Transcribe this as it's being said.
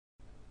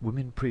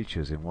Women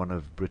preachers in one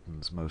of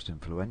Britain's most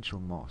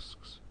influential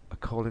mosques are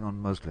calling on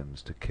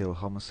Muslims to kill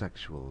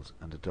homosexuals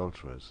and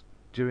adulterers.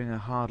 During a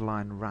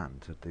hardline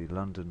rant at the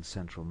London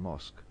Central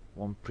Mosque,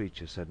 one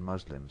preacher said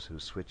Muslims who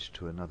switched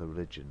to another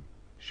religion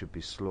should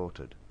be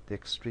slaughtered. The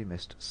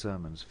extremist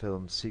sermons,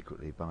 filmed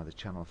secretly by the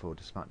Channel 4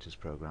 Dispatches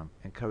programme,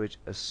 encourage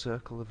a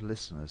circle of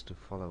listeners to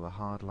follow a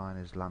hardline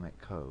Islamic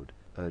code,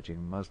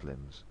 urging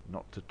Muslims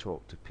not to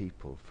talk to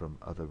people from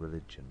other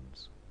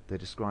religions. They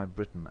describe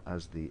Britain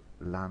as the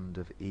land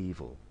of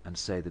evil and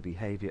say the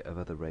behaviour of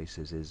other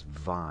races is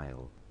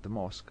vile. The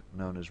mosque,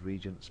 known as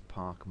Regent's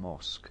Park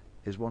Mosque,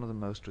 is one of the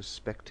most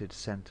respected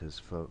centres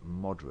for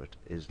moderate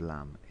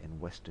Islam in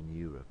Western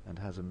Europe and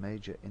has a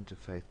major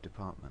interfaith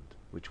department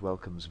which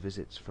welcomes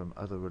visits from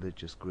other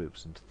religious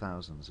groups and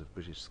thousands of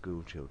British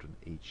schoolchildren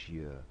each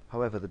year.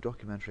 However, the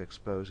documentary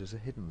exposes a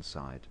hidden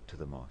side to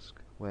the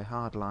mosque, where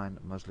hardline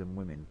Muslim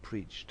women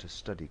preach to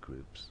study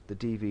groups. The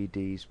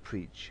DVDs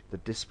preach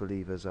that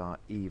disbelievers are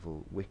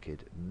evil,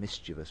 wicked,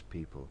 mischievous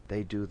people.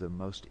 They do the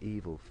most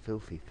evil,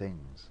 filthy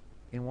things.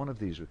 In one of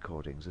these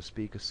recordings, a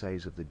speaker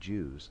says of the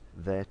Jews,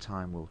 "Their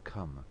time will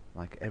come,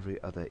 like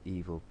every other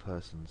evil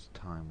person's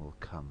time will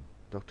come."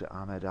 Dr.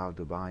 Ahmed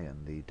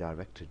Al-Dubayan, the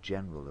Director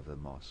General of the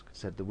mosque,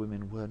 said the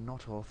women were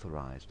not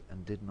authorized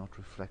and did not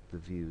reflect the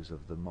views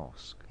of the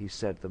mosque. He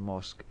said the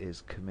mosque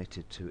is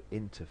committed to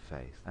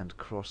interfaith and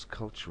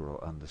cross-cultural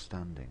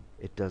understanding.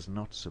 It does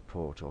not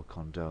support or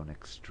condone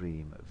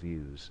extreme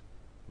views,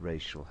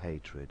 racial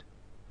hatred,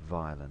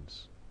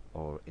 violence,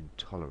 or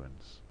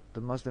intolerance. The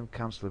Muslim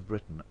Council of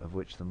Britain, of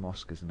which the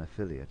mosque is an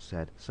affiliate,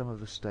 said, "Some of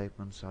the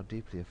statements are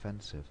deeply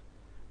offensive,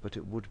 but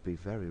it would be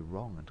very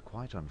wrong and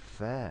quite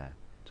unfair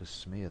to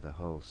smear the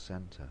whole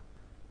centre."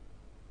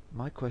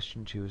 My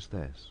question to you is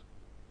this.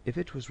 If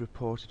it was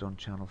reported on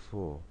Channel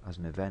 4 as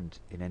an event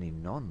in any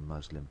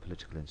non-Muslim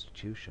political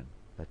institution,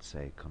 let's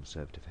say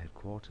Conservative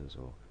headquarters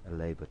or a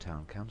Labour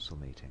town council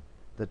meeting,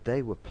 that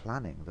they were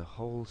planning the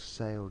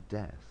wholesale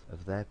death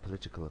of their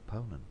political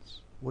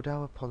opponents, would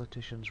our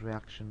politicians'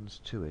 reactions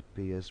to it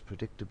be as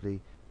predictably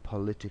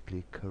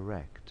politically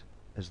correct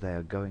as they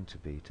are going to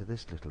be to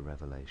this little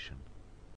revelation?